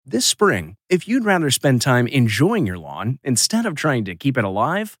This spring, if you'd rather spend time enjoying your lawn instead of trying to keep it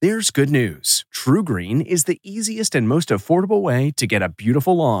alive, there's good news. TruGreen is the easiest and most affordable way to get a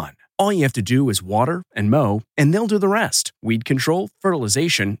beautiful lawn. All you have to do is water and mow, and they'll do the rest. Weed control,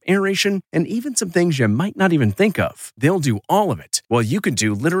 fertilization, aeration, and even some things you might not even think of. They'll do all of it, while you can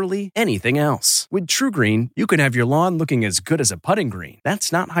do literally anything else. With TruGreen, you can have your lawn looking as good as a putting green.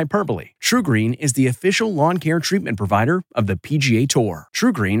 That's not hyperbole. TruGreen is the official lawn care treatment provider of the PGA Tour.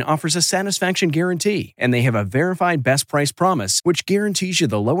 TruGreen offers a satisfaction guarantee, and they have a verified best price promise, which guarantees you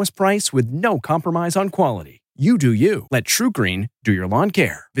the lowest price with no compromise on quality. You do you. Let TruGreen do your lawn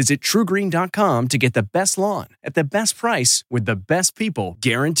care. Visit TruGreen.com to get the best lawn at the best price with the best people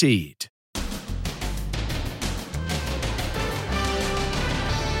guaranteed.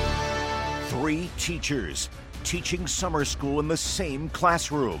 3 teachers teaching summer school in the same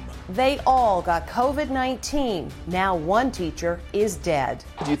classroom. They all got COVID-19. Now one teacher is dead.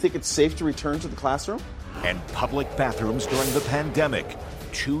 Do you think it's safe to return to the classroom? And public bathrooms during the pandemic.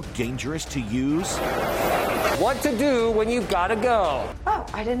 Too dangerous to use? What to do when you've got to go. Oh,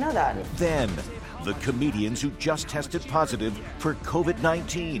 I didn't know that. Then, the comedians who just tested positive for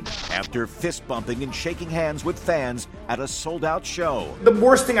COVID-19 after fist bumping and shaking hands with fans at a sold-out show. The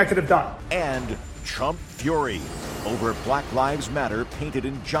worst thing I could have done. And Trump fury over Black Lives Matter painted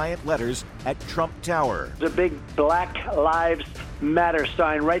in giant letters at Trump Tower. The big Black Lives Matter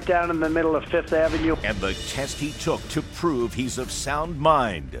sign right down in the middle of Fifth Avenue. And the test he took to prove he's of sound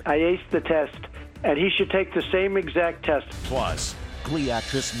mind. I aced the test, and he should take the same exact test. Plus, Glee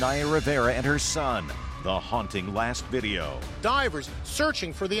actress Naya Rivera and her son. The haunting last video. Divers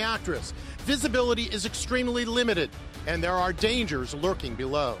searching for the actress. Visibility is extremely limited, and there are dangers lurking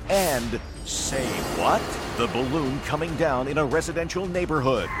below. And say what? The balloon coming down in a residential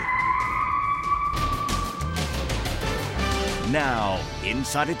neighborhood. Now,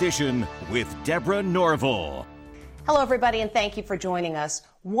 Inside Edition with Deborah Norville. Hello, everybody, and thank you for joining us.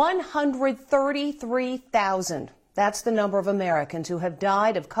 133,000. That's the number of Americans who have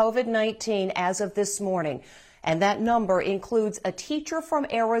died of COVID-19 as of this morning. And that number includes a teacher from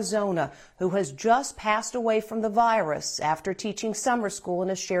Arizona who has just passed away from the virus after teaching summer school in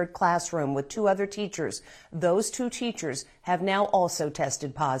a shared classroom with 2 other teachers. Those 2 teachers have now also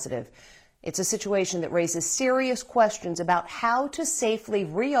tested positive. It's a situation that raises serious questions about how to safely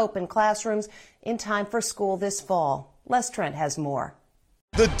reopen classrooms in time for school this fall. Les Trent has more.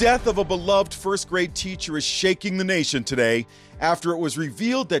 The death of a beloved first-grade teacher is shaking the nation today after it was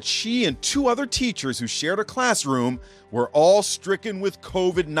revealed that she and 2 other teachers who shared a classroom were all stricken with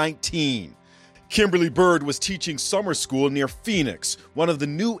COVID-19. Kimberly Bird was teaching summer school near Phoenix, one of the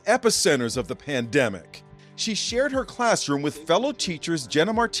new epicenters of the pandemic. She shared her classroom with fellow teachers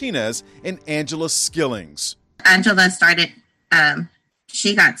Jenna Martinez and Angela Skillings. Angela started,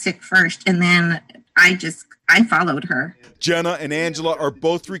 she got sick first, and then I followed her. Jenna and Angela are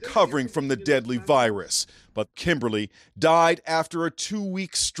both recovering from the deadly virus, but Kimberly died after a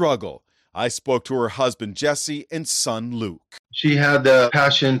 2-week struggle. I spoke to her husband, Jesse, and son, Luke. She had the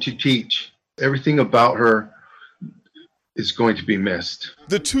passion to teach. Everything about her is going to be missed.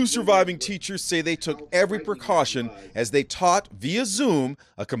 The 2 surviving teachers say they took every precaution as they taught via Zoom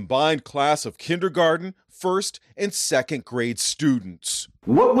a combined class of kindergarten, 1st, and 2nd grade students.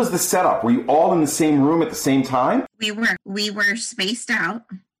 What was the setup? Were you all in the same room at the same time? We were spaced out.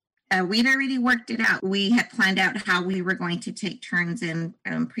 We'd already worked it out. We had planned out how we were going to take turns in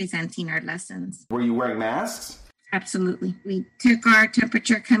presenting our lessons. Were you wearing masks? Absolutely. We took our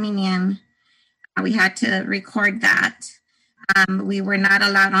temperature coming in. We had to record that. We were not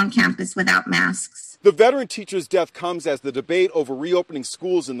allowed on campus without masks. The veteran teacher's death comes as the debate over reopening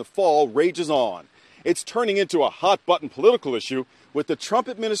schools in the fall rages on. It's turning into a hot-button political issue, with the Trump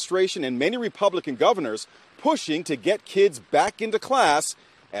administration and many Republican governors pushing to get kids back into class,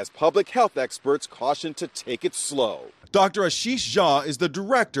 as public health experts caution to take it slow. Dr. Ashish Jha is the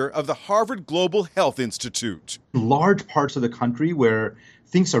director of the Harvard Global Health Institute. Large parts of the country where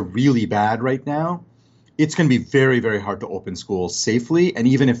things are really bad right now, it's going to be very, very hard to open schools safely. And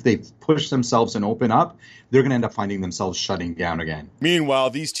even if they push themselves and open up, they're going to end up finding themselves shutting down again. Meanwhile,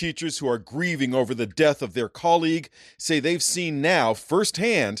 these teachers who are grieving over the death of their colleague say they've seen now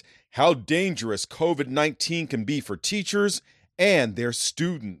firsthand how dangerous COVID-19 can be for teachers and their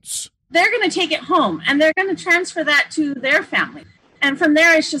students. They're going to take it home and they're going to transfer that to their family. And from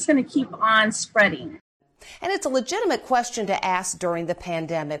there, it's just going to keep on spreading. And it's a legitimate question to ask during the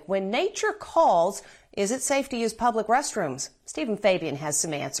pandemic. When nature calls, is it safe to use public restrooms? Stephen Fabian has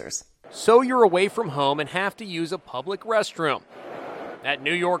some answers. So you're away from home and have to use a public restroom. At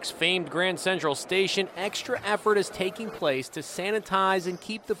New York's famed Grand Central Station, extra effort is taking place to sanitize and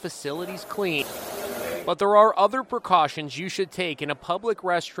keep the facilities clean. But there are other precautions you should take in a public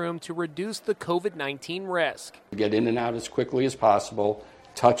restroom to reduce the COVID-19 risk. Get in and out as quickly as possible,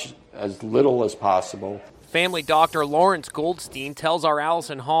 touch as little as possible. Family doctor Lawrence Goldstein tells our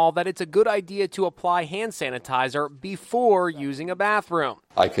Allison Hall that it's a good idea to apply hand sanitizer before using a bathroom.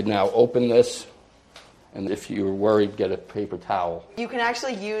 I could now open this, and if you're worried, get a paper towel. You can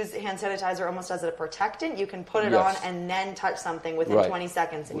actually use hand sanitizer almost as a protectant. You can put it on and then touch something within 20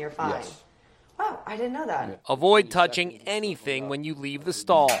 seconds and you're fine. Yes. Wow, I didn't know that. Avoid touching anything when you leave the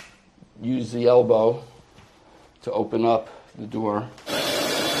stall. Use the elbow to open up the door.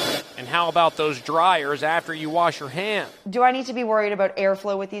 And how about those dryers after you wash your hands? Do I need to be worried about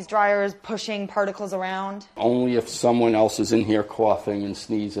airflow with these dryers, pushing particles around? Only if someone else is in here coughing and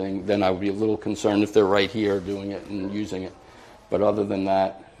sneezing, then I would be a little concerned if they're right here doing it and using it. But other than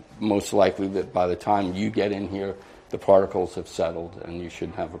that, most likely that by the time you get in here, the particles have settled and you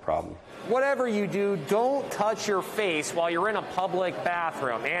shouldn't have a problem. Whatever you do, don't touch your face while you're in a public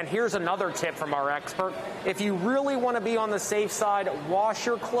bathroom. And here's another tip from our expert. If you really want to be on the safe side, wash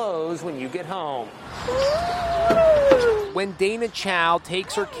your clothes when you get home. When Dana Chow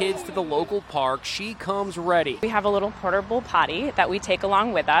takes her kids to the local park, she comes ready. We have a little portable potty that we take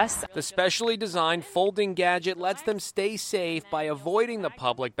along with us. The specially designed folding gadget lets them stay safe by avoiding the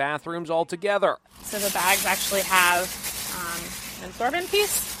public bathrooms altogether. So the bags actually have an absorbent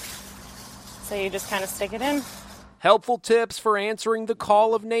piece. So you just kind of stick it in. Helpful tips for answering the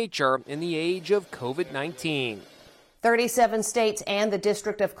call of nature in the age of COVID-19. 37 states and the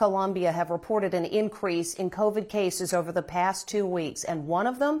District of Columbia have reported an increase in COVID cases over the past 2 weeks, and one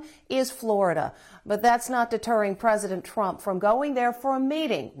of them is Florida. But that's not deterring President Trump from going there for a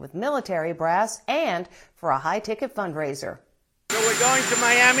meeting with military brass and for a high-ticket fundraiser. So we're going to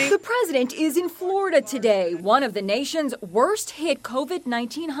Miami? The president is in Florida today, one of the nation's worst-hit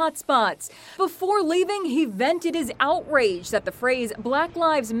COVID-19 hotspots. Before leaving, he vented his outrage that the phrase Black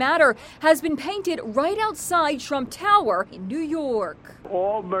Lives Matter has been painted right outside Trump Tower in New York.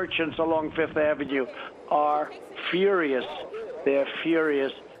 All merchants along Fifth Avenue are furious. They're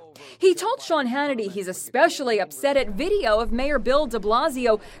furious. He told Sean Hannity he's especially upset at video of Mayor Bill de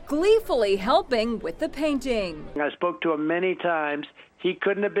Blasio gleefully helping with the painting. I spoke to him many times. He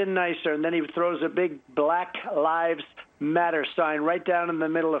couldn't have been nicer. And then he throws a big Black Lives Matter sign right down in the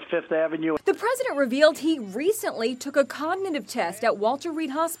middle of Fifth Avenue. The president revealed he recently took a cognitive test at Walter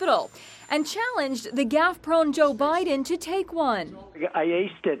Reed Hospital and challenged the gaffe-prone Joe Biden to take one. I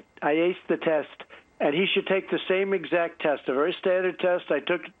aced it. I aced the test. And he should take the same exact test, a very standard test. I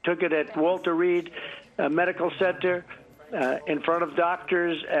took it at Walter Reed Medical Center in front of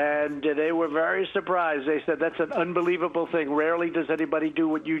doctors, and they were very surprised. They said, that's an unbelievable thing. Rarely does anybody do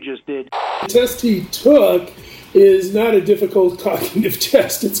what you just did. The test he took is not a difficult cognitive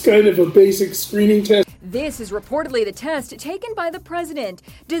test. It's kind of a basic screening test. This is reportedly the test taken by the president,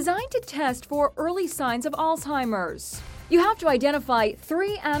 designed to test for early signs of Alzheimer's. You have to identify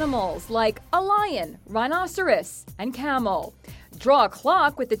 3 animals like a lion, rhinoceros, and camel. Draw a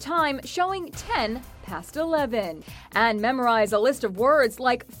clock with the time showing 10 past 11. And memorize a list of words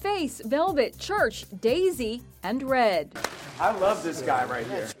like face, velvet, church, daisy, and red. I love this guy right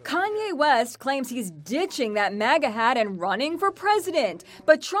here. Kanye West claims he's ditching that MAGA hat and running for president.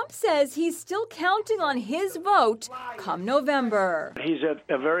 But Trump says he's still counting on his vote come November. He's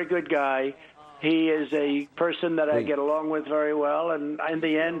a very good guy. He is a person that I get along with very well, and in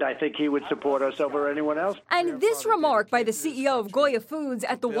the end, I think he would support us over anyone else. And this remark by the CEO of Goya Foods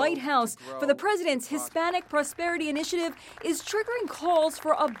at the White House for the president's Hispanic Prosperity Initiative is triggering calls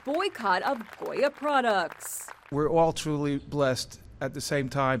for a boycott of Goya products. We're all truly blessed at the same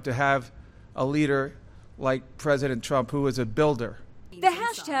time to have a leader like President Trump, who is a builder. The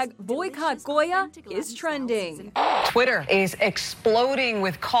hashtag boycott Goya is trending. Twitter is exploding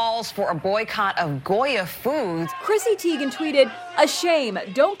with calls for a boycott of Goya Foods. Chrissy Teigen tweeted, "A shame.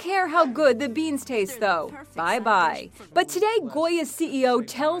 Don't care how good the beans taste, though. Bye-bye." But today, Goya's CEO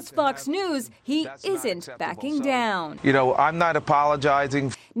tells Fox News he isn't backing down. You know, I'm not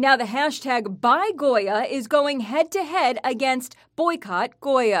apologizing. Now the hashtag Buy Goya is going head-to-head against boycott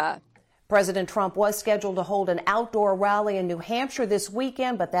Goya. President Trump was scheduled to hold an outdoor rally in New Hampshire this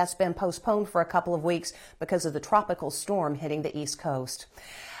weekend, but that's been postponed for a couple of weeks because of the tropical storm hitting the East Coast.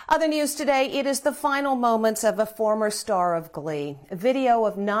 Other news today, it is the final moments of a former star of Glee. A video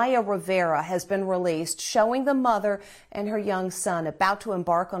of Naya Rivera has been released showing the mother and her young son about to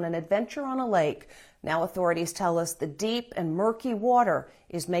embark on an adventure on a lake. Now authorities tell us the deep and murky water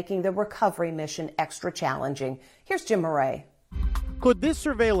is making the recovery mission extra challenging. Here's Jim Murray. Could this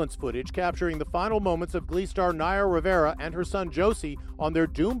surveillance footage capturing the final moments of Glee star Naya Rivera and her son Josie on their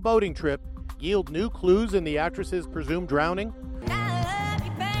doomed boating trip yield new clues in the actress's presumed drowning?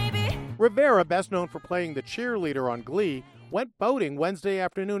 Rivera, best known for playing the cheerleader on Glee, went boating Wednesday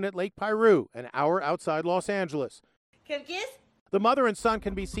afternoon at Lake Piru, an hour outside Los Angeles. The mother and son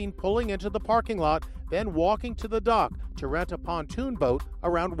can be seen pulling into the parking lot, then walking to the dock to rent a pontoon boat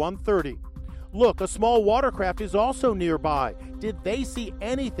around 1:30. Look, a small watercraft is also nearby. Did they see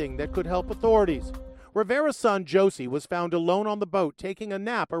anything that could help authorities? Rivera's son, Josie, was found alone on the boat taking a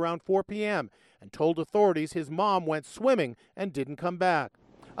nap around 4 p.m. and told authorities his mom went swimming and didn't come back.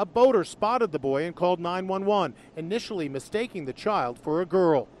 A boater spotted the boy and called 911, initially mistaking the child for a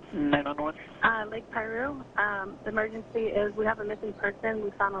girl. 911. Lake Piru. The emergency is we have a missing person.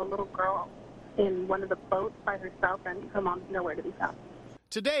 We found a little girl in one of the boats by herself, and her mom's nowhere to be found.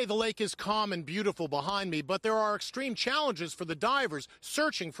 Today, the lake is calm and beautiful behind me, but there are extreme challenges for the divers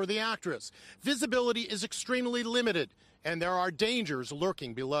searching for the actress. Visibility is extremely limited, and there are dangers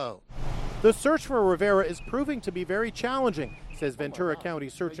lurking below. The search for Rivera is proving to be very challenging, says Ventura County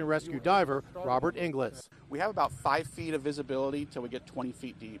search and rescue diver Robert Inglis. We have about 5 feet of visibility till we get 20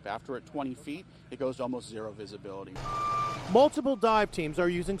 feet deep. After at 20 feet, it goes to almost zero visibility. Multiple dive teams are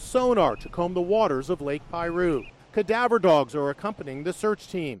using sonar to comb the waters of Lake Piru. Cadaver dogs are accompanying the search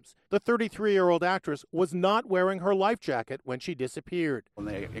teams. The 33-year-old actress was not wearing her life jacket when she disappeared. When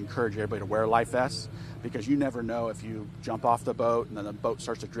they encourage everybody to wear life vests, because you never know if you jump off the boat and then the boat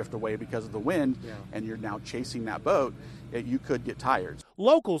starts to drift away because of the wind, and you're now chasing that boat, you could get tired.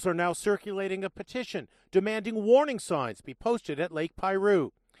 Locals are now circulating a petition demanding warning signs be posted at Lake Piru.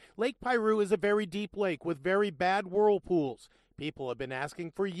 Lake Piru is a very deep lake with very bad whirlpools. People have been asking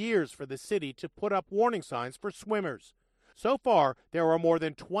for years for the city to put up warning signs for swimmers. So far, there are more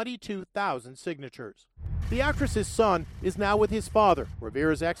than 22,000 signatures. The actress's son is now with his father,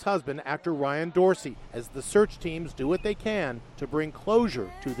 Rivera's ex-husband, actor Ryan Dorsey, as the search teams do what they can to bring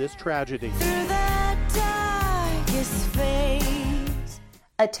closure to this tragedy.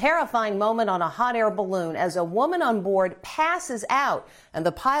 A terrifying moment on a hot air balloon as a woman on board passes out and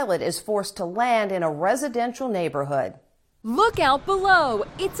the pilot is forced to land in a residential neighborhood. Look out below.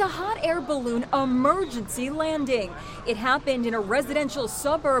 It's a hot air balloon emergency landing. It happened in a residential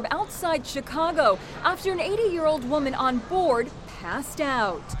suburb outside Chicago after an 80-year-old woman on board passed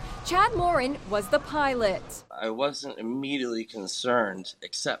out. Chad Morin was the pilot. I wasn't immediately concerned,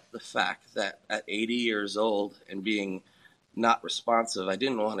 except the fact that at 80 years old and being not responsive, I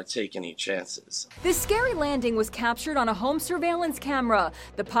didn't want to take any chances. This scary landing was captured on a home surveillance camera.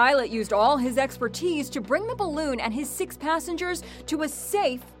 The pilot used all his expertise to bring the balloon and his 6 passengers to a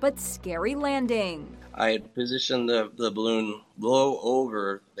safe but scary landing. I had positioned the balloon low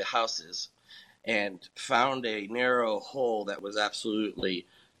over the houses and found a narrow hole that was absolutely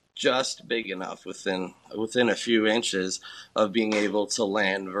just big enough within a few inches of being able to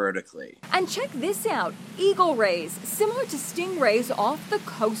land vertically. And check this out, eagle rays, similar to stingrays off the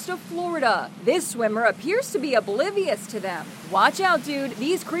coast of Florida. This swimmer appears to be oblivious to them. Watch out, dude.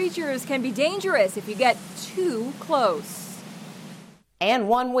 These creatures can be dangerous if you get too close. And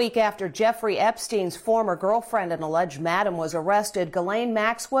 1 week after Jeffrey Epstein's former girlfriend and alleged madam was arrested, Ghislaine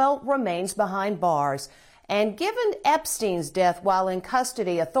Maxwell remains behind bars. And given Epstein's death while in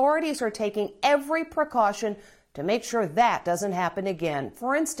custody, authorities are taking every precaution to make sure that doesn't happen again.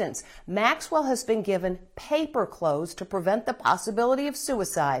 For instance, Maxwell has been given paper clothes to prevent the possibility of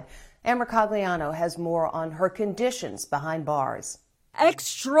suicide. Amber Cagliano has more on her conditions behind bars.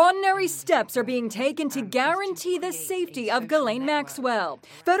 Extraordinary steps are being taken to guarantee the safety of Ghislaine Maxwell.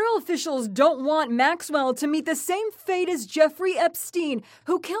 Federal officials don't want Maxwell to meet the same fate as Jeffrey Epstein,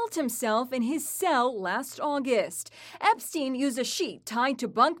 who killed himself in his cell last August. Epstein used a sheet tied to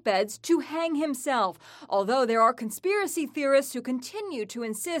bunk beds to hang himself, although there are conspiracy theorists who continue to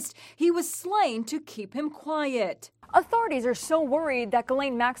insist he was slain to keep him quiet. Authorities are so worried that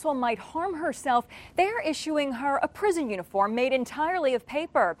Ghislaine Maxwell might harm herself, they are issuing her a prison uniform made entirely of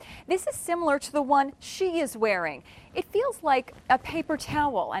paper. This is similar to the one she is wearing. It feels like a paper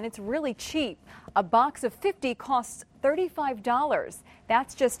towel, and it's really cheap. A box of 50 costs $35.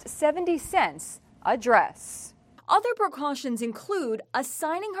 That's just 70 cents a dress. Other precautions include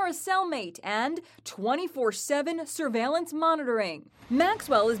assigning her a cellmate and 24/7 surveillance monitoring.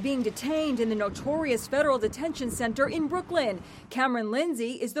 Maxwell is being detained in the notorious federal detention center in Brooklyn. Cameron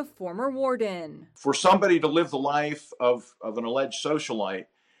Lindsay is the former warden. For somebody to live the life of an alleged socialite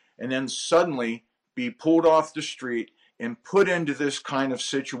and then suddenly be pulled off the street and put into this kind of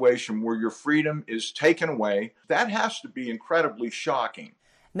situation where your freedom is taken away, that has to be incredibly shocking.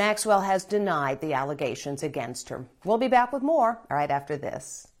 Maxwell has denied the allegations against her. We'll be back with more right after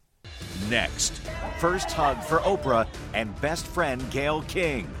this. Next, first hug for Oprah and best friend Gayle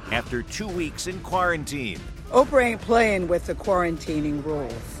King after 2 weeks in quarantine. Oprah ain't playing with the quarantining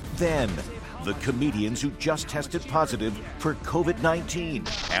rules. Then, the comedians who just tested positive for COVID-19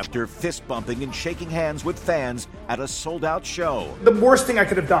 after fist bumping and shaking hands with fans at a sold-out show. The worst thing I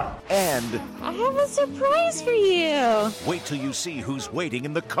could have done. And I have a surprise for you. Wait till you see who's waiting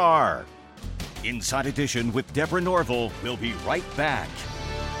in the car. Inside Edition with Deborah Norville. We'll be right back.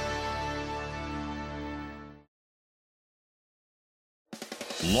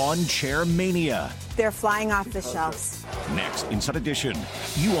 Lawn Chair Mania. They're flying off the shelves. Next, Inside Edition.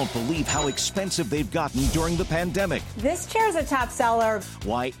 You won't believe how expensive they've gotten during the pandemic. This chair's a top seller.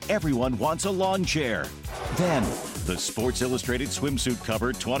 Why everyone wants a lawn chair. Then, the Sports Illustrated swimsuit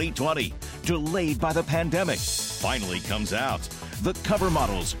cover 2020, delayed by the pandemic, finally comes out. The cover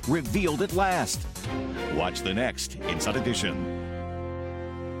models revealed at last. Watch the next Inside Edition.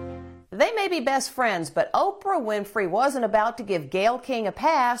 They may be best friends, but Oprah Winfrey wasn't about to give Gayle King a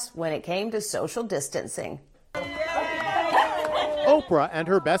pass when it came to social distancing. Oprah and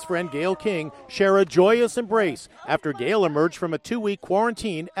her best friend Gayle King share a joyous embrace after Gayle emerged from a 2-week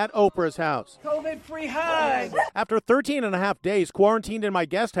quarantine at Oprah's house. COVID-free hug. After 13 and a half days quarantined in my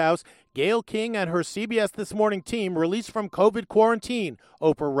guest house, Gayle King and her CBS This Morning team released from COVID quarantine,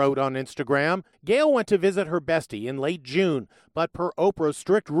 Oprah wrote on Instagram. Gayle went to visit her bestie in late June, but per Oprah's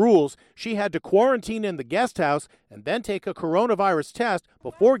strict rules, she had to quarantine in the guest house and then take a coronavirus test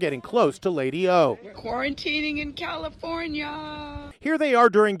before getting close to Lady O. We're quarantining in California. Here they are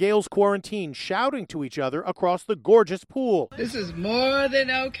during Gayle's quarantine, shouting to each other across the gorgeous pool. This is more than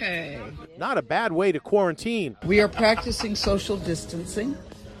okay. Not a bad way to quarantine. We are practicing social distancing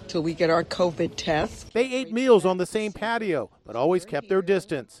till we get our COVID test. They ate meals on the same patio, but always kept their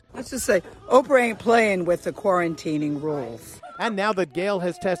distance. Let's just say, Oprah ain't playing with the quarantining rules. And now that Gayle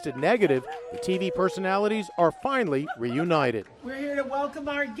has tested negative, the TV personalities are finally reunited. We're here to welcome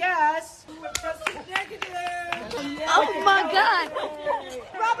our guests who have tested negative. Oh my God.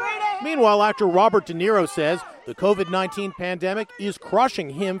 Meanwhile, actor Robert De Niro says the COVID-19 pandemic is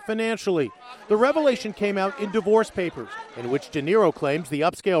crushing him financially. The revelation came out in divorce papers, in which De Niro claims the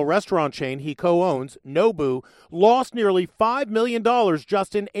upscale restaurant chain he co-owns, Nobu, lost nearly $5 million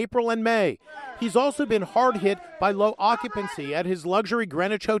just in April and May. He's also been hard hit by low occupancy at his luxury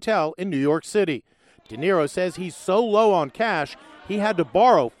Greenwich Hotel in New York City. De Niro says he's so low on cash, he had to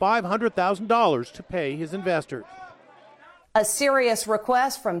borrow $500,000 to pay his investors. A serious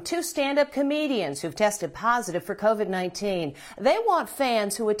request from 2 stand-up comedians who've tested positive for COVID-19. They want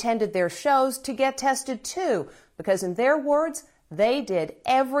fans who attended their shows to get tested too, because in their words, they did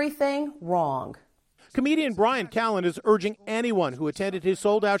everything wrong. Comedian Brian Callen is urging anyone who attended his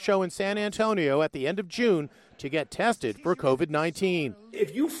sold-out show in San Antonio at the end of June to get tested for COVID-19.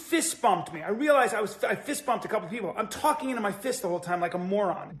 If you fist bumped me, I realized I fist bumped a couple people. I'm talking into my fist the whole time like a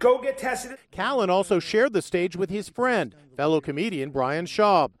moron. Go get tested. Callen also shared the stage with his friend, fellow comedian Brian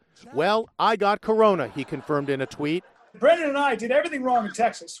Schaub. Well, I got corona, he confirmed in a tweet. Brendan and I did everything wrong in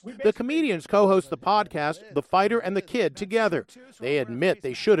Texas. The comedians co-host the podcast The Fighter and the Kid together. They admit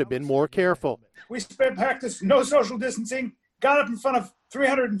they should have been more careful. We practiced no social distancing, got up in front of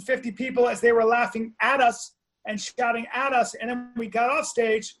 350 people as they were laughing at us and shouting at us, and then we got off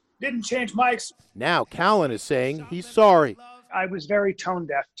stage, didn't change mics. Now Callen is saying he's sorry. I was very tone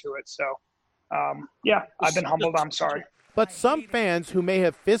deaf to it, so yeah, I've been humbled, I'm sorry. But some fans who may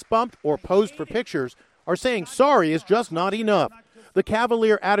have fist bumped or posed for pictures are saying sorry is just not enough. The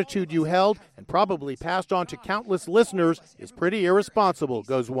cavalier attitude you held and probably passed on to countless listeners is pretty irresponsible,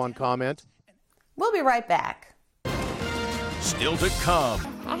 goes one comment. We'll be right back. Still to come.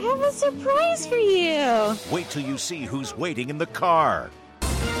 I have a surprise for you. Wait till you see who's waiting in the car.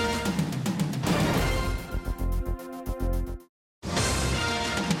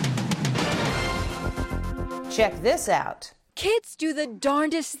 Check this out. Kids do the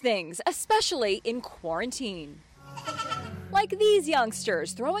darndest things, especially in quarantine. Like these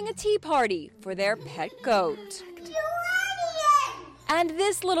youngsters throwing a tea party for their pet goat. And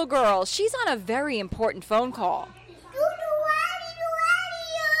this little girl, she's on a very important phone call.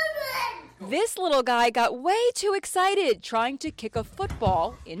 This little guy got way too excited trying to kick a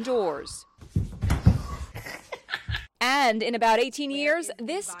football indoors. And in about 18 years,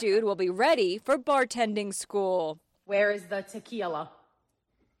 this dude will be ready for bartending school. Where is the tequila?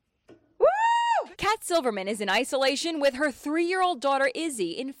 Kat Silverman is in isolation with her 3-year-old daughter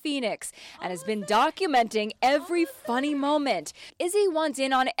Izzy in Phoenix and has been documenting every funny moment. Izzy wants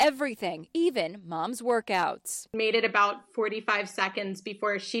in on everything, even mom's workouts. Made it about 45 seconds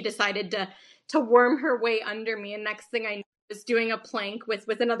before she decided to worm her way under me, and next thing I knew, I was doing a plank with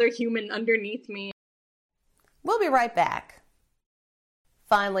another human underneath me. We'll be right back.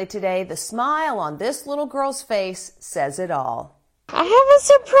 Finally today, the smile on this little girl's face says it all. I have a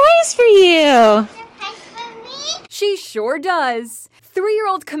surprise for you. She sure does.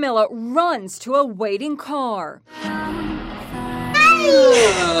 3-year-old Camilla runs to a waiting car.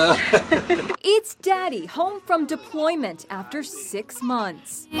 It's Daddy, home from deployment after 6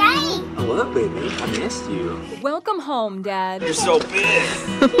 months. Daddy! Hello, baby. I missed you. Welcome home, Dad. You're so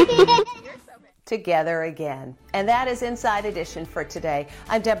big. Together again. And that is Inside Edition for today.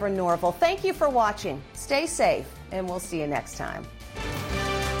 I'm Deborah Norville. Thank you for watching. Stay safe, and we'll see you next time.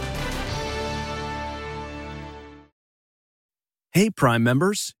 Hey, Prime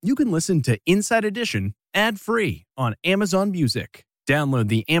members, you can listen to Inside Edition ad-free on Amazon Music. Download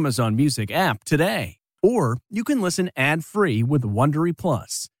the Amazon Music app today. Or you can listen ad-free with Wondery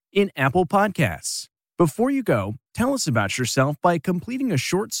Plus in Apple Podcasts. Before you go, tell us about yourself by completing a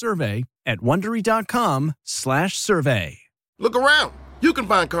short survey at Wondery.com/survey. Look around. You can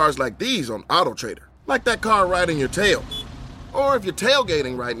find cars like these on AutoTrader, like that car riding your tail. Or if you're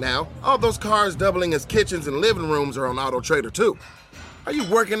tailgating right now, all those cars doubling as kitchens and living rooms are on AutoTrader too. Are you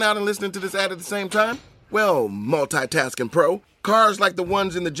working out and listening to this ad at the same time? Well, multitasking pro, cars like the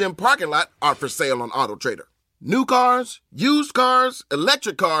ones in the gym parking lot are for sale on AutoTrader. New cars, used cars,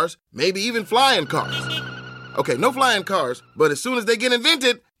 electric cars, maybe even flying cars. Okay, no flying cars, but as soon as they get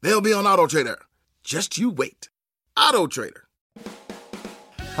invented, they'll be on AutoTrader. Just you wait. AutoTrader.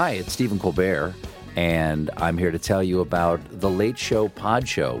 Hi, it's Stephen Colbert, and I'm here to tell you about The Late Show Pod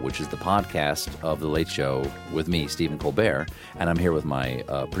Show, which is the podcast of The Late Show with me, Stephen Colbert, and I'm here with my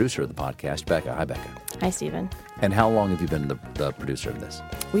producer of the podcast, Becca. Hi, Becca. Hi, Stephen. And how long have you been the producer of this?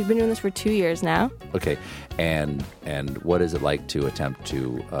 We've been doing this for 2 years now. Okay, and what is it like to attempt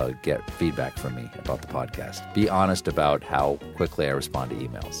to get feedback from me about the podcast? Be honest about how quickly I respond to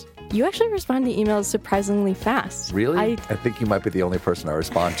emails. You actually respond to emails surprisingly fast. Really? I think you might be the only person I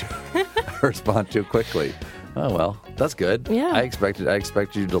respond to quickly. Oh, well, that's good. Yeah. I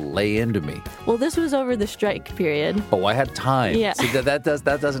expected you to lay into me. Well, this was over the strike period. Oh, I had time. Yeah. See, that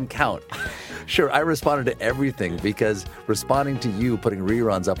doesn't count. Sure, I responded to everything because responding to you putting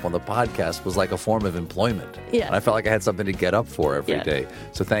reruns up on the podcast was like a form of employment. Yeah. And I felt like I had something to get up for every day.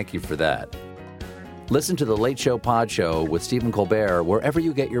 So thank you for that. Listen to The Late Show Pod Show with Stephen Colbert wherever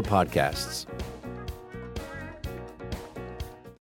you get your podcasts.